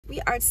we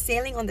are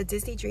sailing on the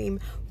Disney Dream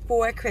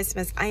for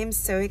Christmas. I am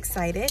so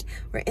excited.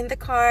 We're in the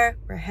car,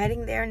 we're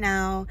heading there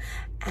now,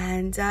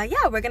 and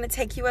yeah, we're gonna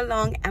take you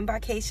along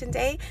embarkation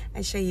day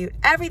and show you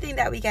everything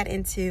that we get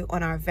into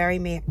on our very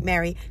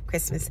merry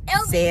Christmas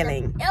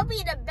sailing. It'll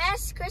be the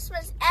best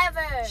Christmas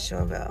ever.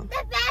 Sure will.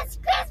 The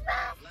best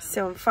Christmas.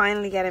 So I'm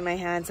finally getting my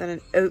hands on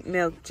an oat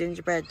milk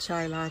gingerbread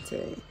chai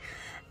latte,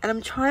 and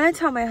I'm trying to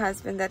tell my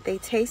husband that they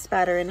taste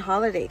better in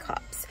holiday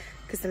cups,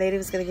 because the lady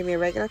was gonna give me a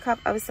regular cup.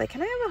 I was like,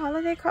 can I have a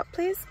holiday cup,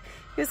 please?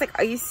 He was like,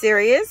 are you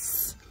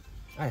serious?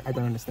 I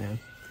don't understand.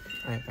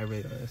 I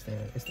really don't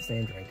understand. It's the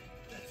same drink.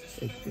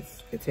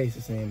 It tastes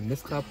the same.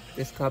 This cup,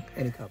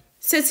 any cup.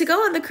 So to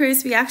go on the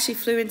cruise, we actually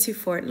flew into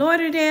Fort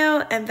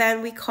Lauderdale, and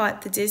then we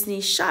caught the Disney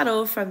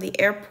shuttle from the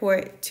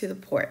airport to the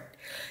port.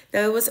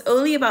 Now, it was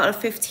only about a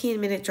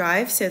 15-minute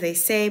drive, so they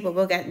say, but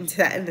we'll get into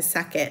that in a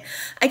second.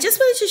 I just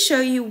wanted to show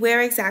you where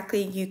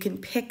exactly you can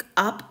pick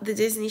up the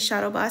Disney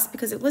shuttle bus,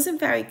 because it wasn't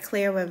very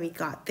clear when we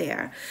got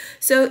there.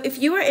 So if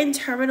you are in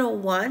Terminal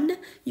 1,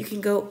 you can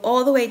go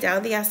all the way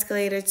down the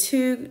escalator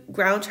to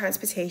ground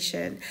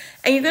transportation,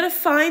 and you're going to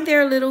find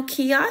their little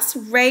kiosk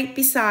right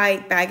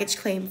beside baggage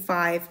claim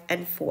 5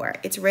 and 4.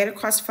 It's right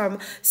across from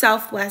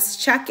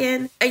Southwest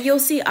check-in, and you'll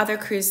see other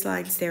cruise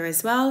lines there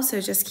as well, so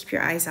just keep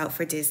your eyes out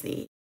for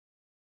Disney.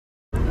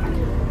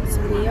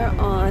 We are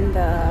on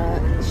the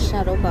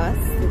shuttle bus,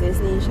 the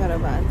Disney shuttle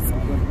bus.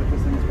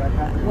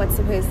 What's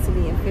supposed to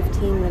be a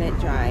 15-minute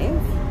drive.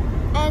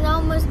 And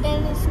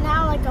it's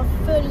now like a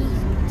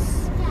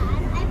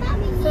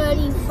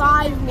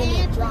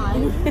 35-minute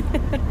drive.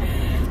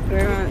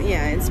 We're on,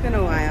 yeah, it's been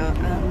a while.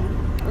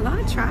 A lot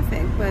of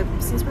traffic, but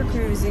since we're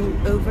cruising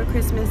over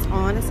Christmas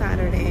on a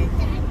Saturday,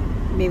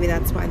 maybe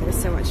that's why there's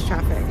so much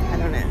traffic. I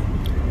don't know.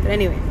 But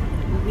anyway,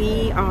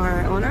 we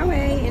are on our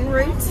way en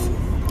route,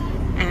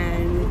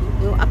 and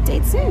we'll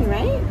update soon,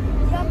 right?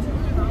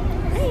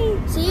 Right.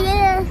 See you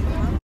there.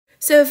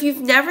 So if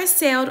you've never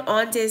sailed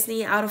on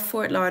Disney out of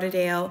Fort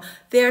Lauderdale,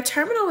 their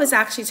terminal is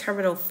actually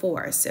Terminal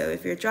 4. So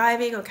if you're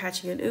driving or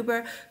catching an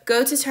Uber,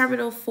 go to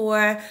Terminal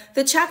 4.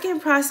 The check-in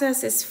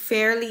process is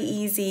fairly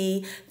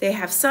easy. They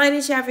have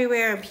signage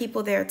everywhere and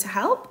people there to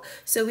help.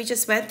 So we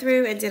just went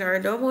through and did our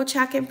normal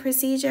check-in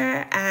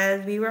procedure,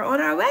 and we were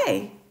on our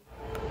way.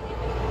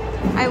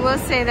 I will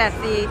say that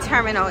the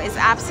terminal is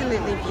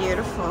absolutely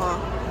beautiful.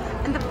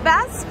 And the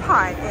best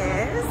part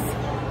is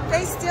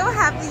they still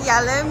have the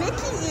yellow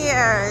Mickey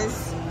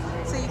ears.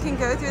 So you can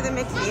go through the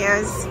Mickey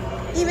ears,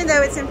 even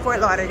though it's in Fort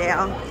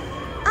Lauderdale.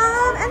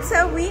 And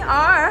so we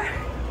are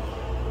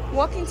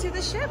walking to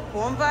the ship.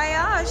 Bon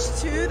voyage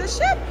to the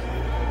ship.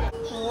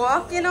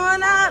 Walking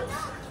on up.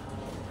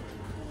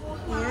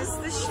 Here's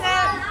the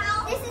ship.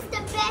 This is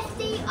the best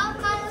day of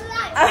my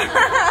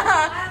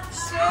life.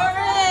 Sure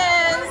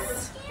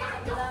is.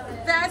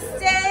 Best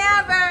day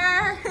ever.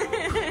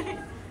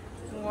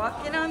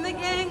 Walking on the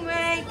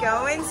gangway,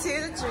 going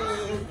to the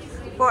Dream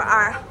for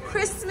our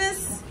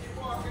Christmas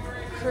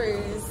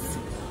cruise.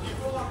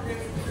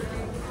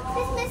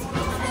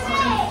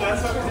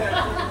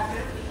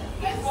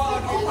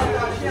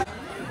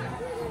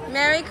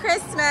 Merry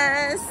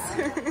Christmas.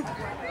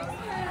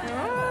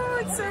 Oh,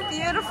 it's so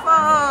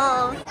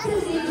beautiful.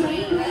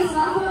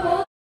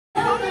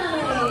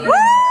 Woo!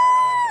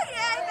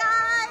 Yay,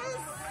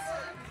 guys!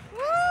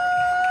 Woo!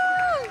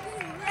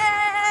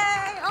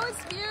 Yay! Oh,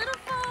 it's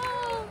beautiful.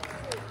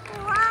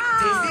 Wow.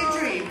 Disney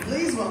Dream,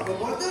 please welcome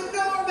aboard the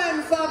Norman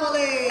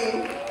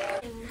family.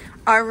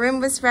 Our room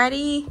was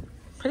ready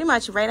pretty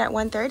much right at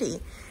 1:30.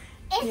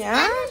 It's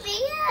Yeah? gonna be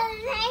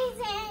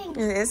amazing.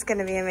 It is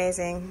gonna be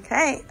amazing.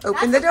 Okay,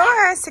 open the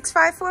door,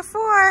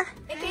 6544.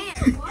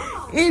 Again.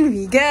 Wow. In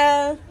we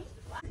go.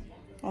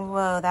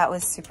 Whoa, that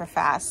was super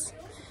fast.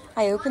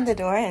 I opened the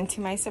door, and to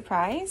my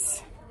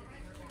surprise,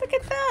 look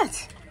at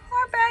that.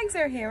 Our bags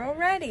are here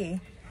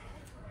already.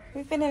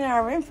 We've been in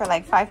our room for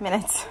like 5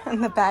 minutes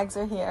and the bags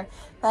are here.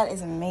 That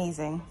is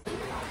amazing.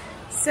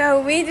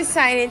 So we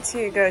decided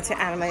to go to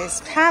Animated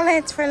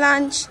Palette for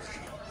lunch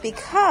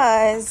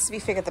because we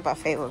figured the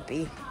buffet would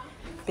be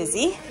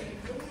busy.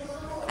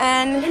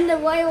 And In the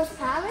Royal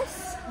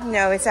Palace?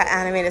 no, it's at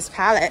Animated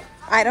Palette.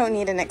 I don't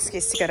need an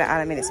excuse to go to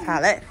Animated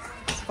Palette.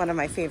 It's one of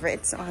my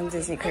favorites on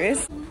Disney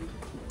Cruise.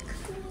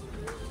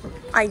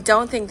 I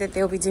don't think that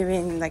they'll be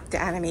doing like the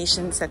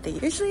animations that they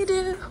usually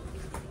do,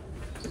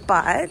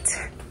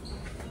 but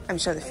I'm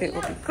sure the food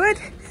will be good,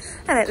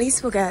 and at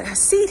least we'll get a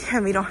seat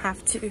and we don't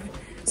have to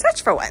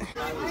search for one.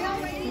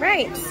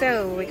 Right,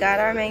 so we got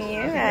our menu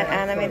at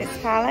Animated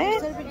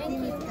Palette.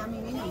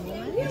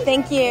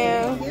 Thank you.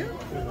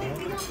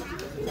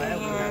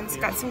 And it's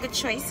got some good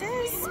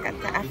choices. Got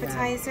the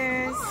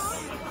appetizers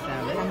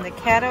and the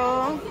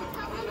kettle,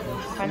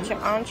 a bunch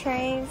of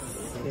entrees.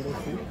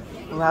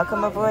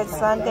 Welcome aboard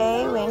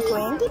Sunday, wink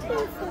wink.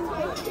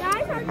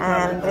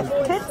 And the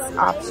kids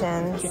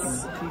options.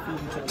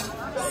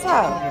 So,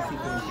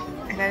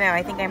 I don't know,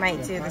 I think I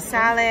might do the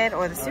salad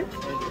or the soup.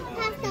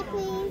 Pasta,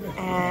 please.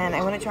 And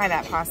I want to try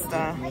that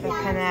pasta, the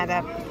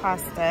panetta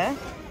pasta,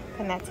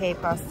 panette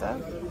pasta.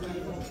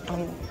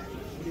 And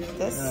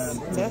This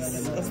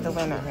is the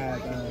winner.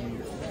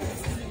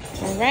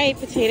 Have, All right,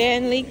 potato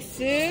and leek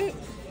soup.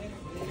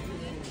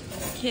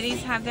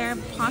 Kitties have their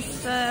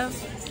pasta,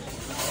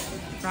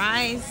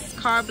 rice,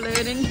 carb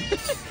loading,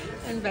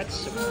 and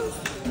vegetables.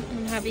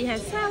 And hubby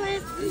has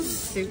salad and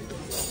soup.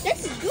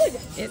 This is good.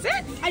 Is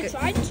it? I Good.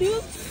 tried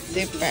to.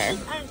 Super. And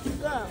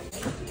go.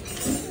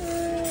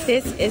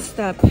 This is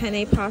the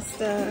penne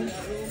pasta,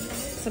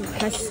 some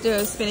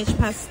pesto, spinach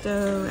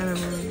pesto,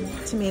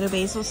 and tomato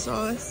basil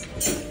sauce.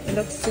 It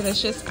looks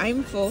delicious.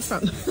 I'm full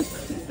from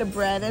the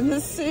bread and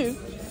the soup,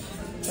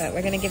 but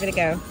we're gonna give it a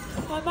go.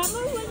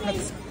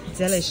 Looks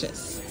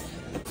delicious.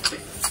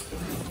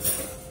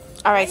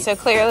 All right, so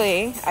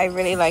clearly I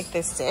really like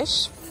this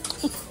dish.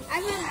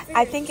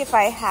 I think if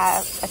I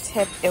have a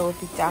tip, it would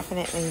be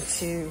definitely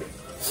to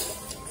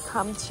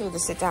come to the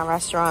sit-down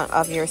restaurant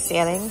of your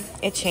sailing.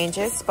 It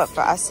changes, but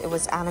for us, it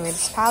was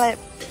Animator's Palette.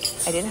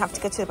 I didn't have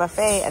to go to the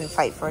buffet and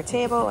fight for a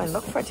table and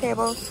look for a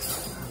table.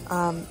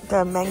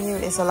 The menu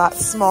is a lot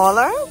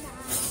smaller,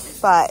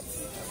 but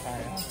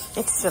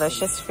it's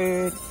delicious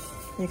food.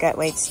 You get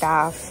wait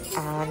staff,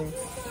 and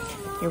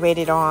you're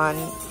waited on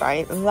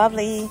by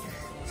lovely,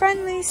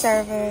 friendly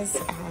servers,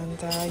 and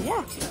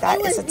yeah,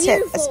 that is a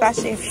tip,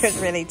 especially if you're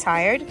really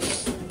tired,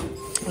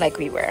 like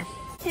we were.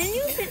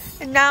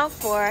 And now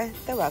for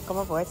the welcome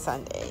aboard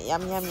Sunday.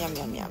 Yum, yum, yum,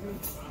 yum, yum.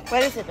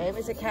 What is it, babe?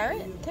 Is it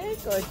carrot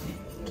cake or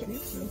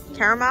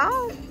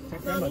caramel?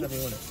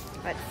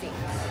 Let's see.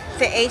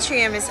 The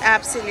atrium is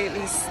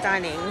absolutely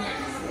stunning.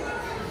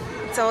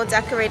 It's all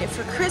decorated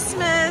for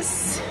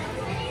Christmas.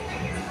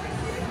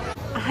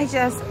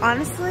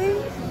 Honestly,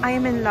 I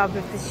am in love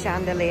with this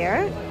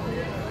chandelier.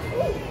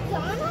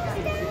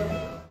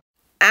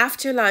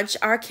 After lunch,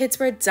 our kids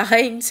were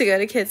dying to go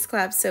to Kids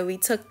Club, so we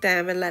took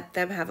them and let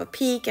them have a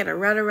peek and a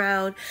run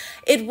around.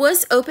 It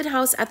was open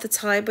house at the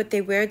time, but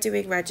they were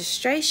doing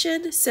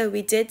registration, so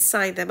we did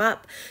sign them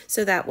up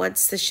so that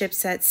once the ship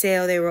set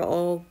sail, they were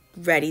all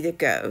ready to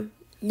go.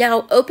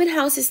 Now, open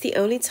house is the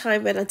only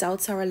time when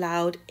adults are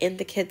allowed in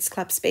the Kids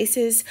Club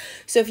spaces.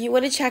 So if you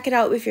want to check it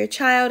out with your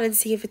child and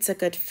see if it's a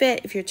good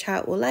fit, if your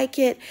child will like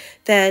it,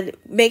 then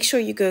make sure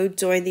you go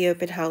during the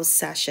open house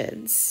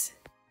sessions.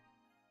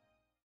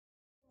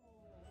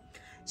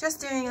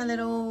 Just doing a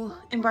little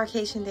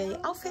embarkation day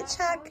outfit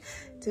check,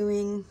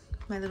 doing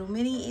my little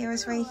mini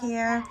ears right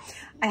here.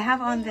 I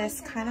have on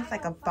this kind of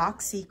like a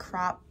boxy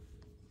crop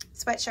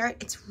sweatshirt.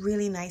 It's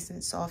really nice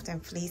and soft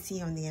and fleecy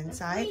on the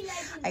inside.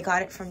 I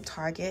got it from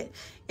Target.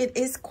 It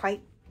is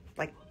quite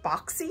like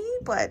boxy,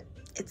 but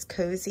it's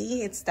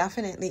cozy. It's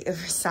definitely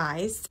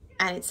oversized.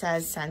 And it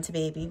says Santa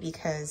Baby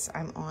because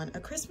I'm on a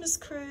Christmas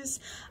cruise.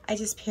 I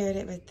just paired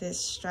it with this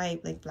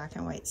striped like black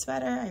and white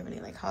sweater. I really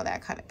like how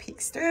that kind of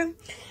peeks through.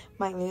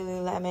 My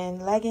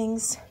Lululemon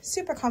leggings,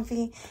 super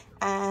comfy,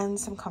 and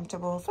some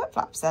comfortable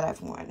flip-flops that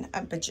I've worn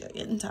a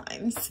bajillion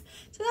times.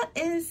 So that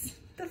is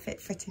the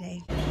fit for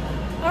today.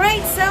 All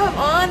right, so I'm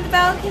on the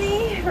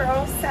balcony. We're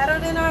all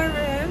settled in our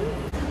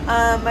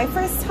room. My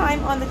first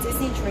time on the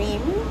Disney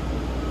Dream.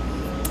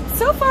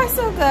 So far,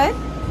 so good.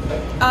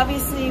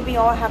 Obviously, we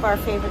all have our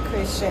favorite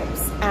cruise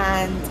ships,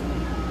 and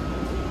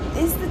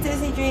is the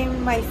Disney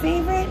Dream my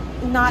favorite?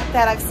 Not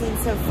that I've seen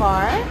so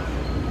far,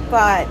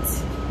 but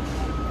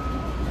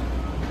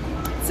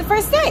it's the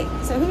first day,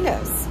 so who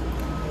knows?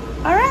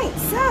 All right,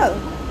 so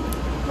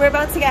we're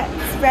about to get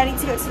ready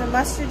to go to the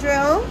muster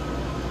drill.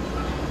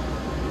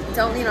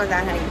 Don't lean on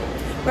that,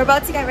 honey. We're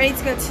about to get ready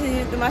to go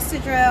to the muster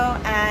drill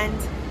and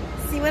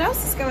see what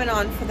else is going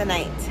on for the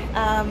night.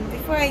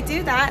 Before I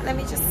do that, let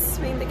me just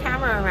swing the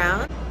camera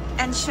around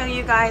and show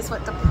you guys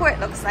what the port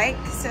looks like.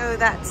 So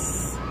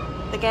that's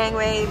the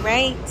gangway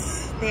right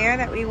there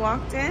that we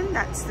walked in.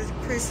 That's the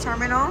cruise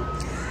terminal.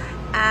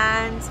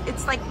 And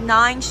it's like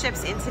 9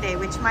 ships in today,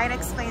 which might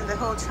explain the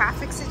whole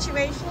traffic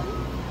situation.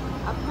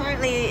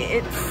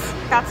 Apparently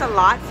that's a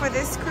lot for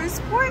this cruise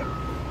port.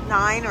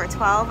 9 or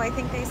 12, I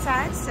think they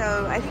said.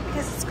 So I think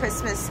because it's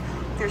Christmas,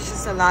 there's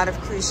just a lot of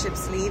cruise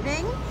ships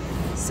leaving.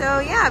 So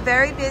yeah,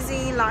 very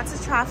busy, lots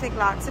of traffic,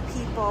 lots of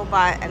people,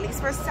 but at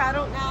least we're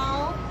settled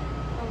now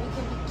and we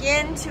can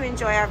begin to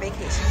enjoy our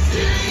vacation.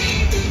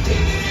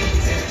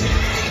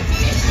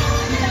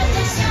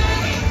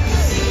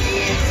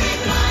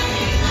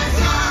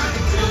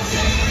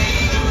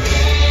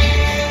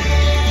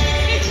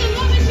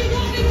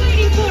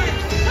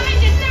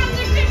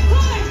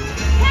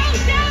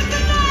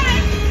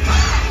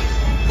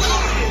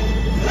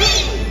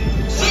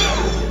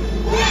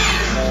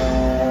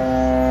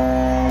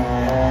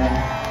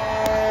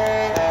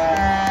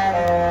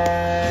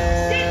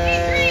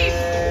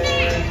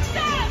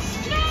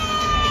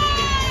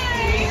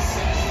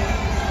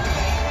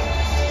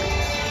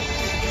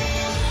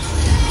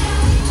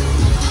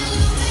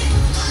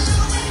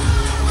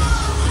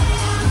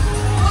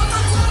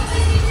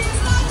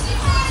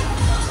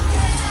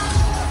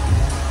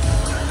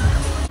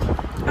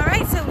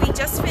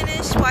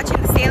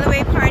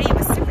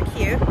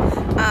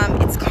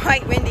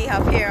 Quite windy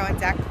up here on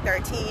deck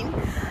 13,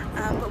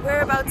 but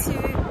we're about to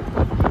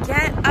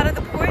get out of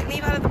the port,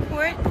 leave out of the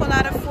port, pull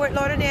out of Fort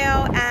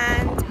Lauderdale,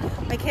 and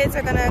my kids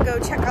are gonna go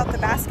check out the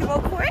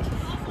basketball court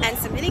and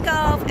some mini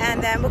golf,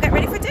 and then we'll get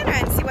ready for dinner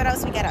and see what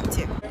else we get up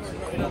to.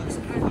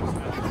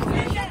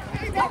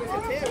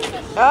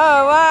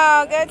 Oh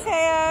wow, go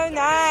Teo,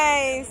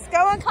 nice. Go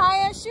on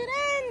Kaya, shoot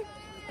in.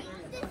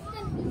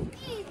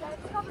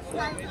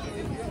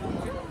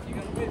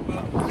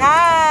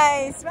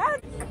 Nice. Well,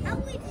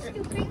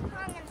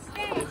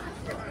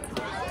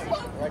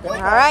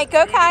 all right,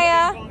 go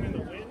Kaya.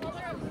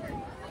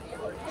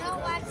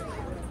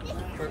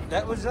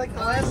 That was like the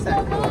last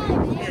time.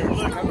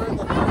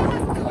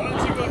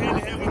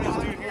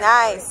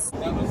 Nice.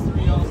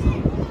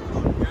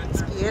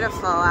 It's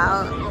beautiful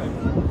out.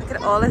 Look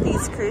at all of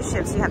these cruise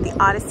ships. You have the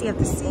Odyssey of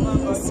the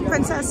Seas,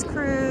 Princess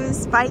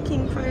Cruise,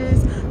 Viking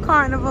Cruise,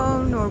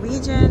 Carnival,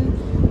 Norwegian.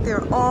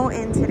 They're all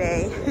in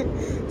today,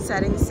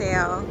 setting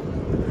sail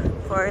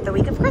for the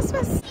week of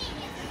Christmas.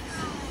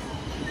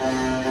 We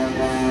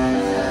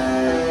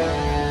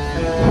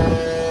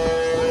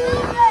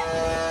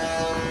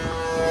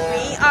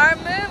are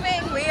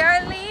moving, we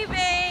are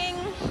leaving.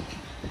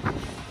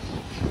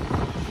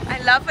 I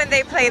love when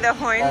they play the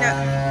horn.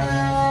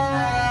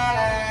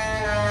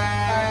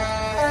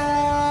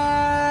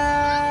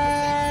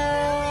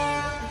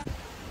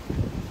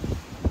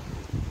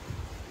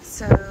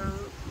 So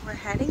we're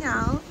heading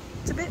out.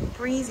 It's a bit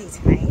breezy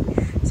tonight,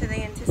 so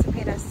they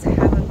anticipate us to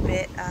have a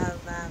bit of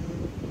a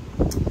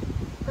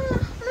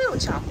little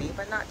choppy,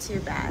 but not too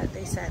bad.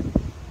 They said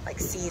like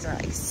seas are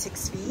like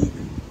 6 feet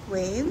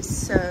waves,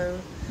 so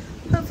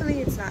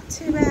hopefully it's not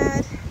too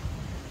bad.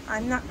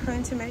 I'm not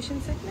prone to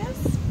motion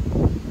sickness,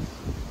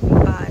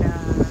 but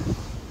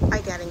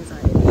I get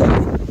anxiety.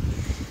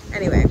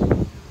 Anyway,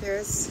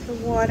 there's the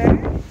water,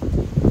 and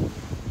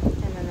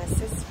then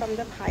this is from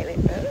the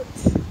pilot boat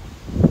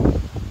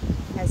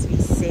as we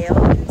sail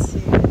into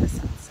the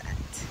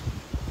sunset.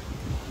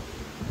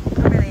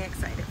 I'm really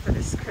excited for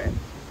this trip.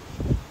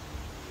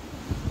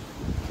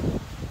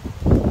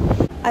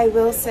 I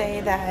will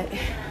say that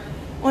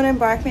on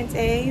embarkment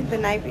day, the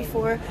night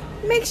before,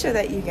 make sure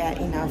that you get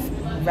enough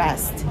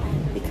rest,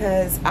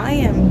 because I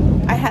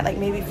had like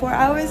maybe 4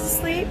 hours of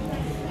sleep,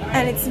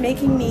 and it's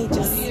making me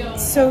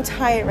just so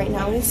tired right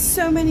now. There's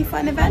so many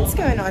fun events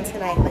going on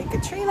tonight, like the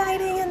tree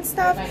lighting and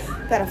stuff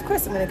that of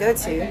course I'm gonna go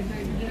to,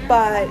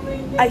 but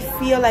I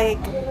feel like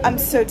I'm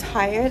so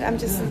tired, I'm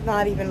just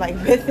not even like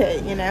with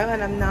it, you know,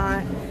 and I'm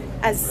not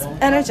as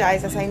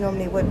energized as I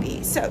normally would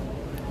be. So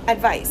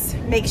advice,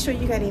 make sure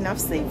you get enough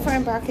sleep for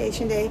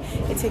embarkation day.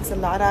 It takes a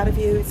lot out of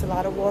you. It's a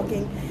lot of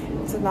walking,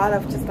 it's a lot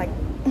of just like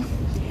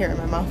hair in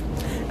my mouth,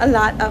 a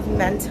lot of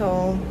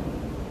mental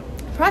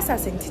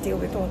processing to deal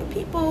with all the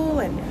people,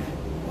 and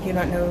you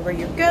don't know where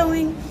you're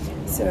going.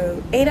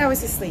 So 8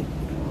 hours of sleep,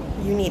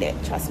 you need it,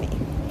 trust me.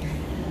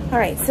 All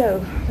right,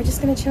 so we're just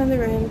gonna chill in the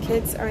room.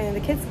 Kids are in the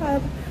kids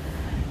club,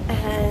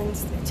 and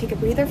take a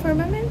breather for a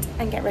moment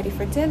and get ready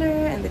for dinner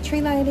and the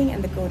tree lighting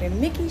and the Golden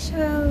Mickey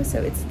show.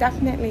 So it's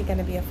definitely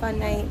gonna be a fun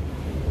night.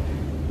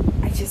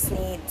 I just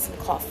need some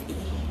coffee.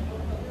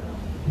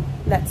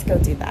 Let's go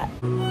do that.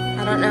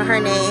 I don't know her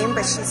name,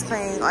 but she's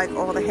playing like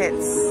all the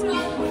hits.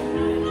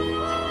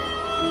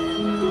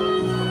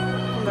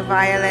 The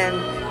violin.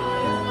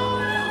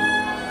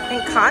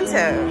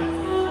 Encanto.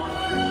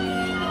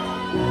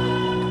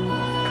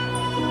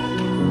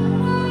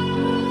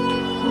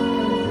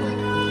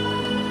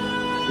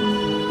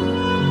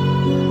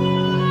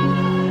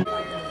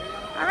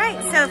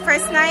 So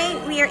first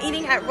night we are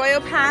eating at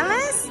Royal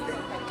Palace.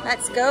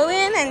 Let's go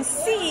in and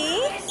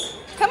see.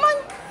 Come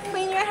on,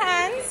 clean your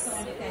hands.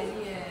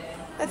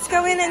 Let's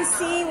go in and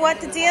see what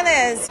the deal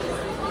is.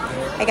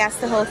 I guess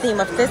the whole theme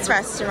of this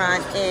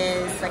restaurant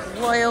is like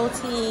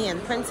royalty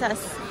and princess.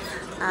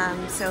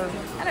 So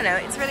I don't know,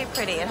 it's really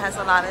pretty. It has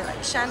a lot of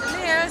like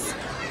chandeliers.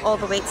 All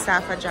the wait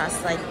staff are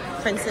dressed like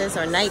princes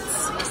or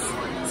knights,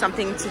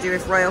 something to do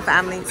with royal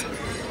families.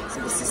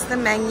 So this is the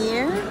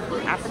menu,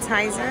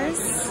 appetizers,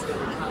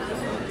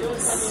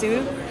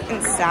 soup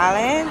and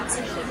salad,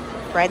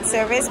 bread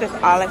service with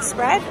olive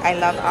spread. I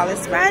love olive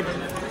spread.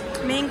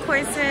 Main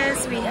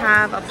courses, we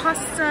have a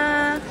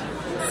pasta,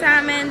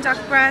 salmon, duck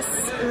breast,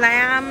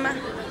 lamb,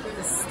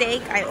 the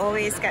steak. I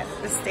always get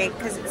the steak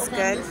because it's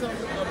good.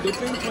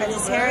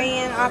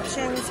 Vegetarian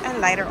options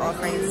and lighter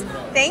offerings.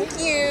 Thank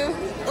you.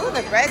 Oh,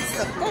 the breads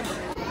look good.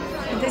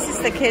 This is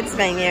the kids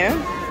menu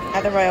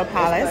at the Royal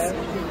Palace.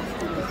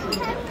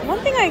 One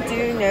thing I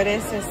do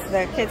notice is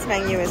the kids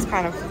menu is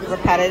kind of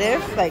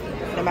repetitive, like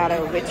no matter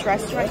which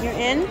restaurant you're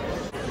in.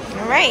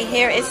 All right,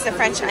 here is the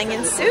French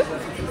onion soup,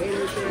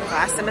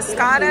 glass of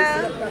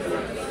Moscato.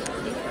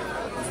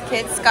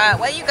 Kids got,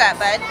 what you got,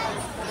 bud?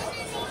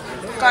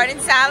 Garden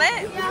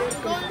salad? Yeah,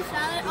 garden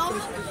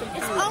salad.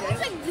 It's almost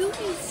like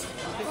Goofy's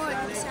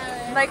garden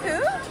salad. Like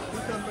who?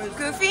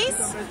 Goofy's?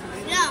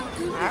 Yeah.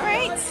 All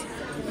right,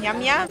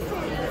 yum yum.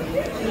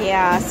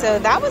 Yeah, so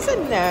that was a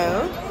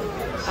no.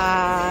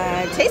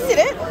 Tasted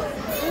it,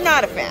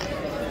 not a fan.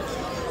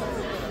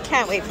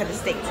 Can't wait for the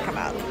steak to come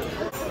out.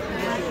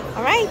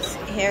 All right,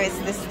 here is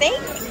the steak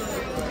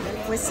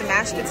with some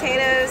mashed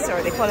potatoes,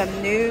 or they call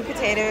them new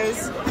potatoes,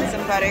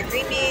 some buttered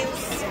green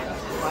beans.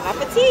 Bon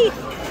appetit.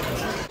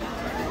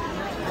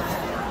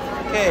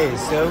 Okay,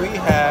 so we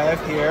have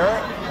here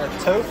our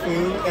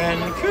tofu and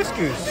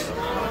couscous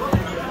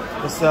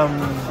with some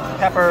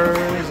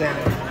peppers and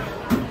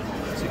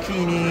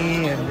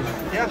zucchini, and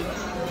yeah,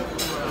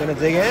 gonna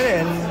dig in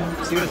and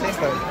see what it tastes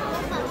like.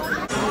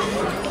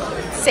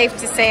 Safe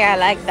to say I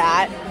like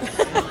that.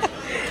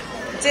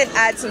 Did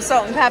add some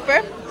salt and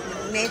pepper.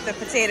 Made the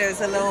potatoes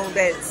a little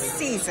bit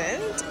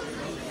seasoned,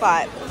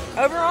 but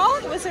overall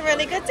it was a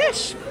really good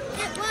dish.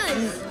 It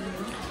was.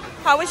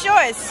 How was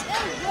yours? It was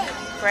good.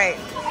 Great.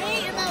 I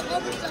ate about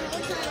almost the whole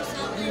time.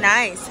 So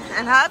Nice.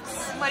 And Hubs,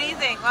 what do you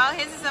think? Well,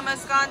 his is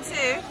almost gone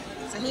too,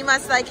 so he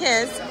must like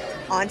his.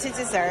 On to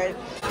dessert.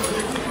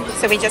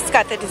 So we just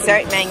got the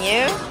dessert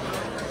menu,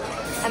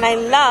 and I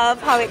love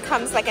how it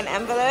comes like an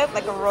envelope,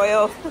 like a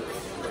royal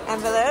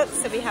envelope.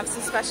 So we have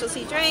some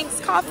specialty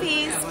drinks,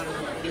 coffees,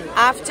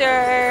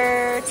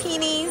 after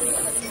teenies,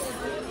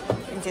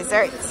 and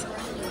dessert.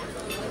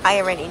 I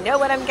already know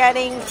what I'm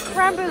getting.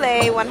 Creme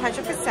brulee,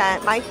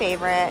 100%, my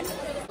favorite.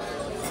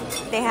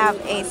 They have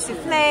a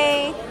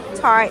souffle,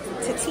 tart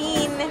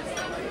tatine,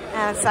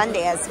 and a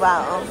sundae as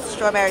well.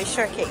 Strawberry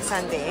shortcake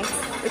sundae,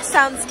 which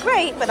sounds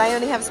great, but I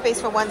only have space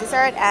for one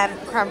dessert, and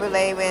creme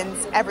brulee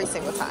wins every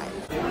single time.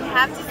 We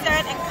have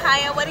dessert, and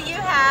Kaya, what do you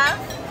have?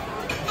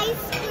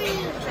 ice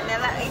cream.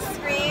 Vanilla ice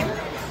cream.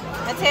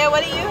 Mateo,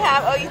 what do you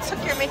have? Oh, you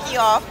took your Mickey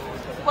off.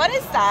 What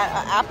is that?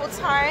 An apple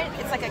tart?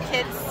 It's like a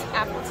kid's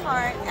apple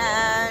tart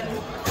and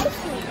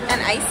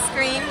an ice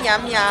cream.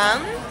 Yum,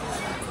 yum.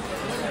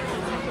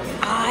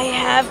 I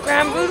have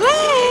creme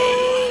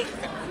brulee.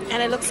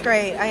 And it looks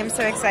great. I am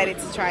so excited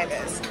to try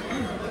this.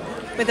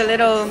 With a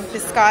little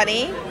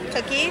biscotti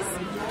cookies.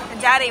 And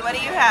Daddy, what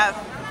do you have?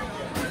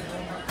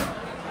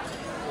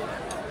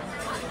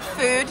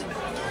 Food?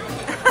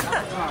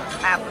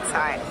 Apple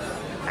tart.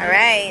 All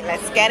right,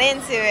 let's get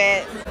into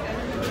it.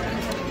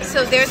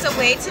 So there's a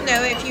way to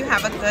know if you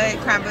have a good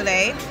creme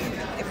brulee.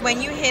 If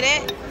when you hit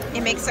it,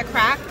 it makes a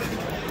crack,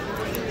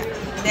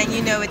 then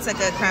you know it's a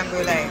good creme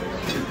brulee.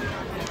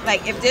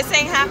 Like if this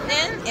ain't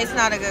happening, it's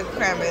not a good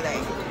creme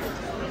brulee.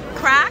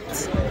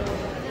 Cracked,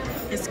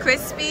 it's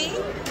crispy.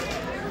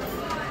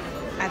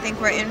 I think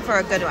we're in for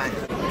a good one.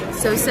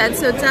 So said,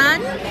 so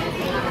done.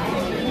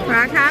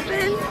 Crack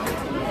happened.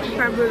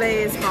 Creme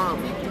brulee is bomb.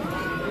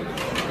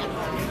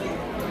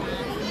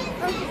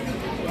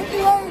 It's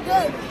very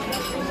good.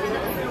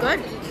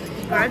 Good.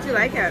 Glad you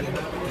like it.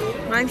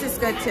 Mine's just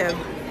good too.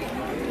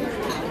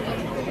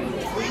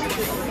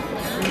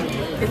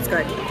 It's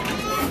good.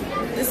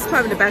 This is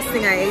probably the best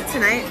thing I ate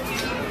tonight,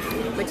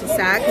 which is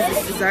sad because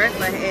it's dessert,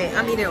 but hey,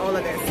 I'm eating all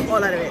of this,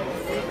 all out of it.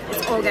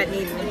 It's all getting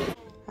eaten.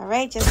 All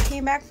right, just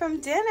came back from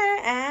dinner,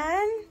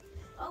 and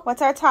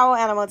what's our towel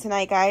animal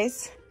tonight,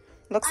 guys?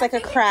 Looks like a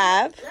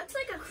crab. Looks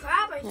like a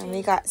crab, I think. And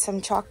we got some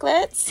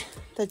chocolates,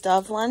 the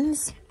Dove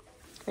ones,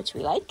 which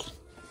we like.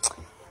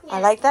 I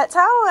like that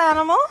towel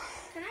animal.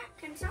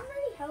 Can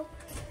somebody help?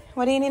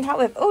 What do you need help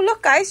with? Oh,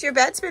 look, guys, your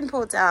bed's been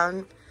pulled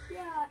down.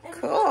 Yeah. And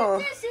Cool.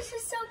 Look at this. This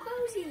is so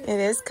cozy. It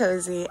is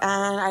cozy,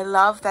 and I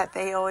love that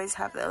they always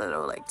have the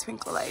little like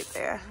twinkle light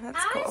there.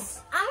 That's cool.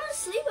 I want to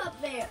sleep up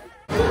there.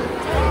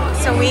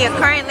 So we are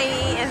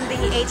currently in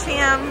the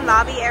atrium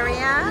lobby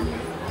area,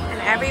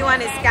 and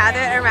everyone is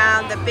gathered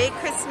around the big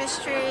Christmas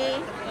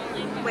tree,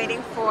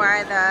 waiting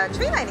for the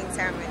tree lighting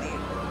ceremony.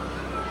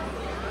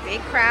 Big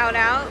crowd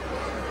out.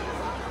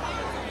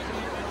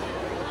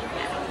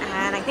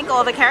 And I think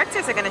all the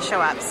characters are going to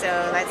show up, so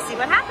let's see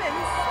what happens.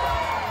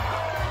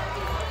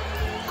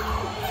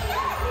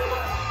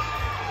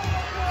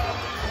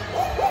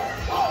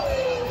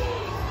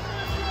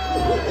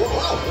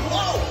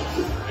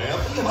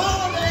 Happy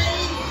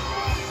holiday!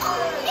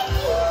 Oh,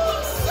 Mickey,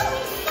 I'm so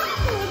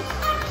excited.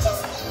 I'm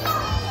just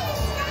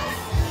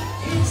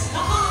It's the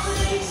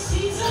holiday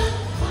season,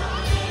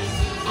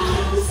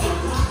 and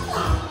Santa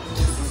Claus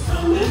is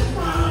coming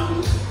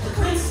from the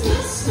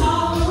Christmas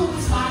snow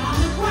is right on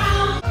the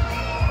ground.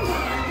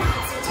 Now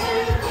that's a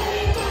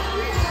turkey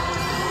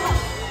down.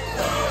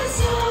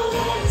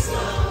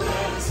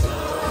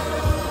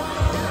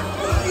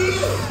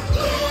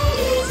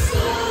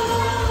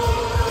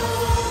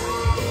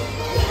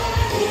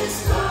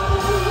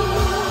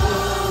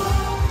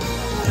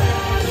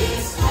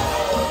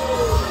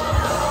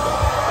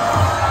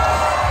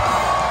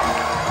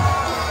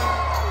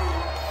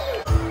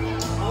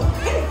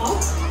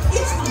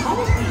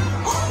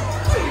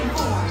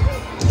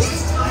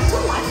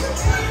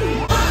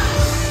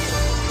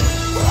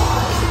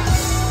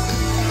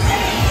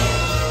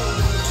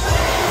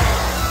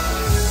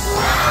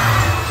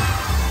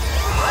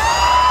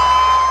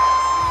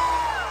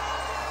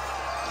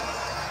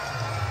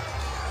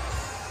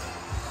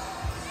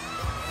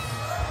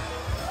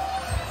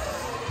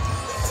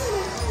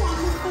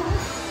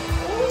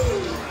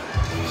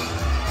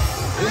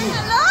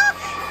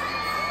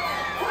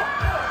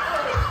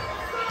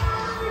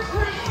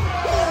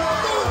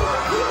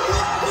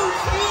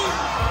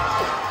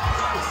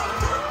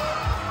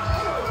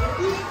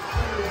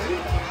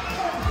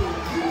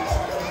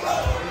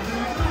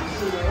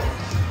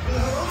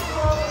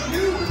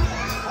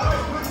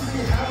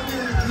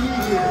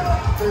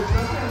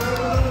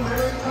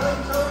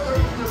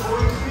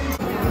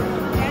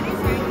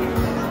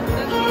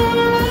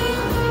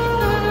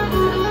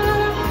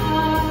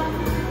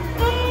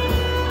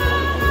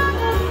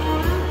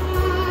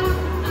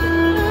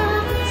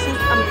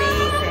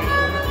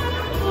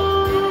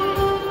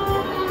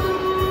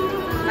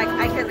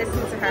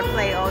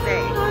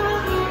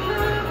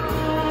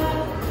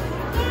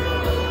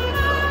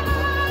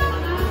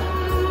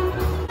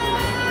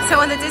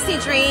 the Disney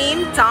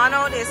Dream,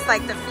 Donald is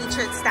like the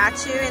featured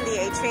statue in the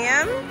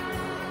atrium.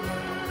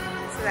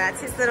 So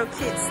that's his little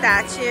cute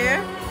statue.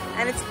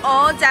 And it's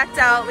all decked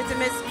out with the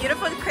most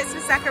beautiful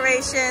Christmas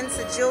decorations,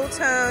 the jewel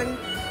tone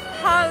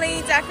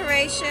holly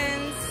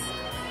decorations.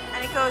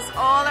 And it goes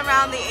all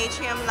around the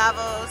atrium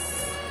levels.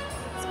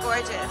 It's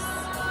gorgeous.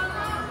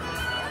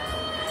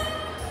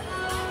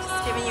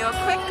 Just giving you a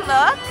quick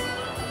look.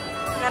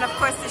 And then of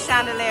course the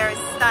chandelier is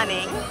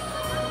stunning.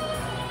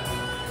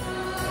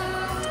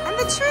 And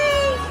the tree!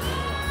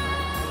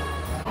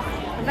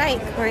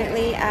 Right,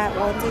 currently at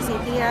Walt Disney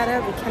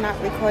Theater. We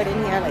cannot record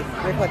in here, like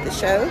record the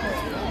show,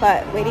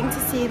 but waiting to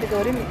see the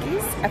Golden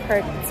Mickeys. I've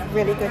heard it's a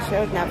really good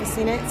show. I've never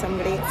seen it, so I'm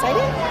really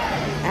excited.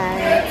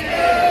 And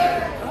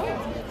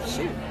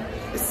shoot,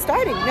 it's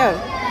starting. No.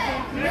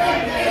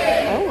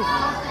 Oh,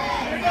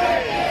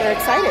 they're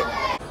excited.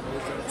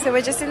 So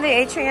we're just in the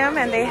atrium,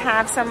 and they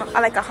have some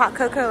like a hot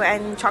cocoa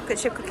and chocolate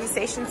chip cookie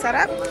station set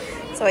up.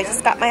 So I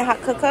just got my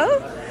hot cocoa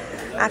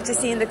after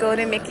seeing the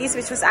Golden Mickeys,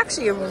 which was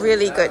actually a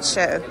really good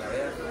show.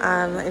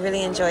 I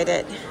really enjoyed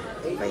it.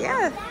 But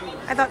yeah,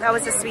 I thought that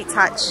was a sweet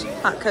touch.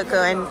 Hot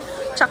cocoa and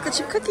chocolate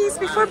chip cookies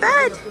before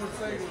bed.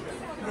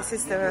 This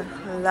is the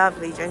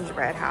lovely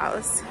gingerbread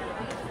house.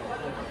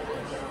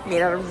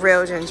 Made out of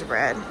real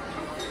gingerbread.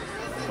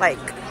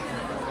 Like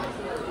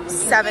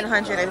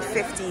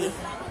 750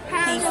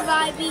 Pounds of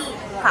IB.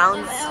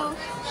 Pounds.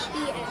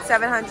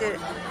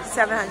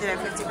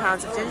 750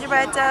 pounds of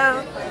gingerbread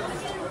dough.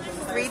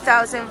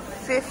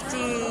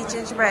 3,050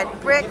 gingerbread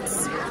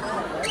bricks.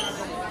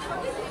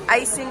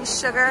 Icing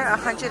sugar,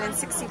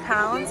 160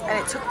 pounds, and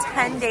it took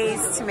 10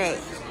 days to make.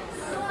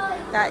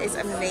 That is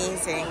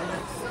amazing.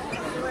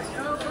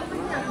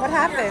 What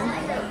happened?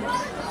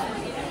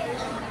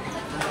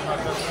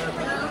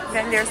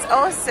 Then there's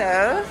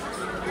also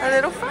a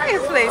little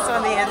fireplace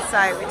on the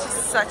inside, which is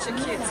such a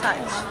cute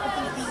touch.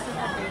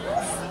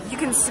 You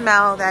can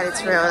smell that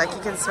it's real, like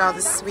you can smell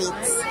the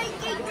sweets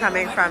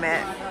coming from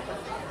it.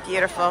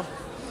 Beautiful.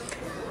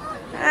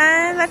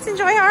 And let's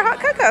enjoy our hot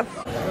cocoa.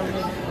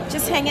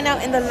 Just hanging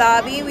out in the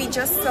lobby. We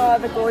just saw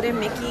the Golden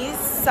Mickeys.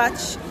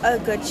 Such a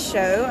good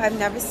show. I've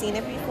never seen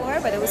it before,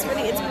 but it was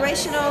really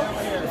inspirational.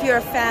 If you're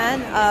a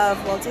fan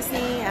of Walt Disney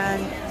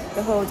and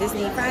the whole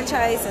Disney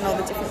franchise and all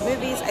the different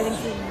movies, I think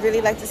you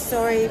really like the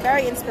story.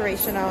 Very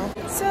inspirational.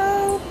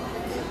 So,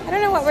 I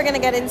don't know what we're gonna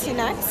get into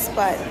next,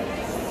 but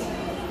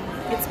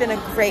it's been a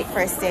great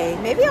first day.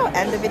 Maybe I'll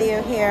end the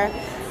video here.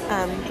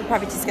 We're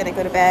probably just gonna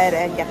go to bed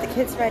and get the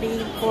kids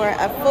ready for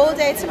a full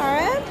day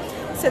tomorrow.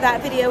 So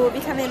that video will be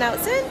coming out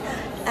soon,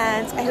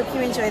 and I hope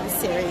you enjoy the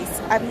series.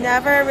 I've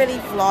never really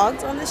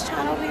vlogged on this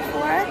channel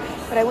before,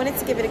 but I wanted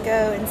to give it a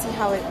go and see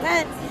how it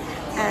went,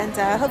 and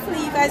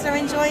hopefully you guys are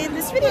enjoying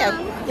this video.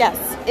 Yes,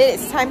 it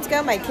is time to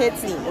go. My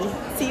kids need me.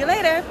 See you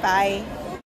later. Bye.